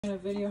In a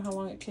video how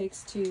long it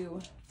takes to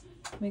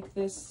make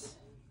this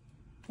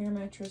air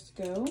mattress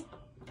go.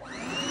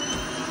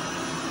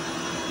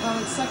 Oh,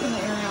 it's sucking the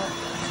air out.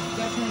 You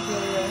gotta turn it the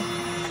other way.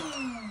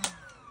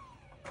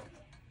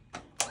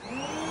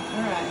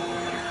 Alright.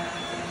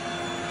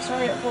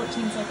 Sorry at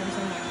 14 seconds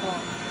on that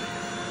clock.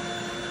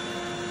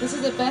 This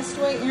is the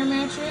Bestway Air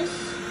Mattress.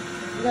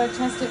 We gotta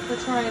test it for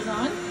tries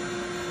on.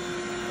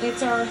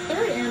 It's our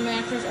third air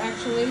mattress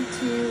actually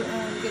to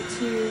get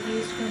to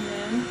use from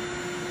them.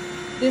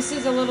 This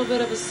is a little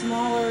bit of a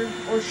smaller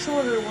or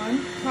shorter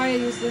one. Kaya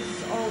used this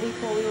all week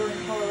while we were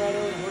in Colorado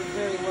and it worked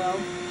very well.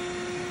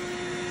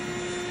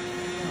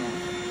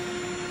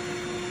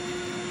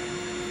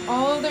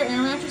 All of their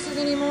air mattresses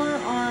anymore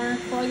are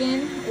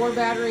plug-in or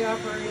battery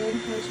operated,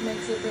 which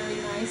makes it very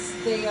nice.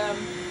 They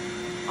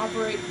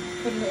operate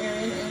putting the air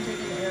in and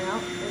taking the air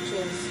out, which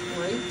is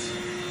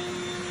great.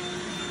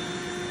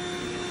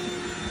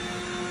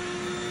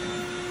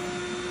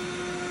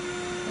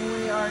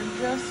 We are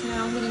just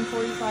now hitting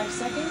 45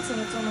 seconds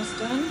and it's almost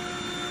done.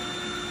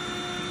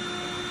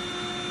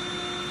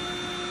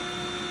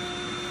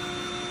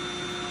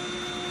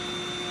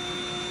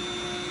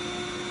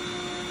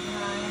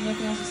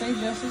 Anything else to say,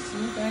 Justice?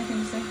 You got anything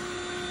to say?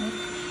 Nope.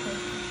 Okay.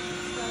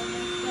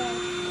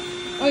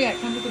 Oh yeah,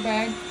 it comes with a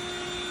bag,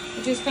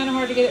 which is kind of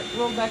hard to get it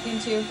rolled back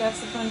into. That's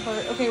the fun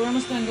part. Okay, we're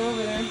almost done. Go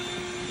over there.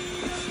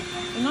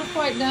 We're not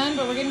quite done,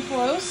 but we're getting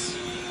close.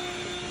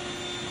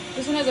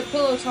 This one has a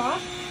pillow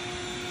top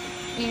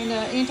and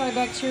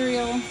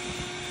antibacterial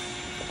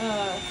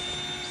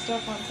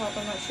stuff on top.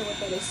 I'm not sure what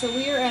that is. So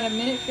we are at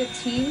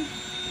 1:15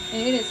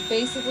 and it is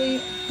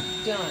basically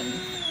done.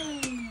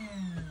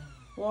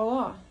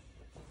 Voila.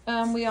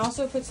 We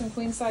also put some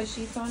queen size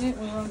sheets on it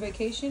when we were on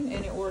vacation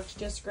and it worked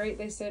just great.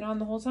 They stayed on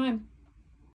the whole time.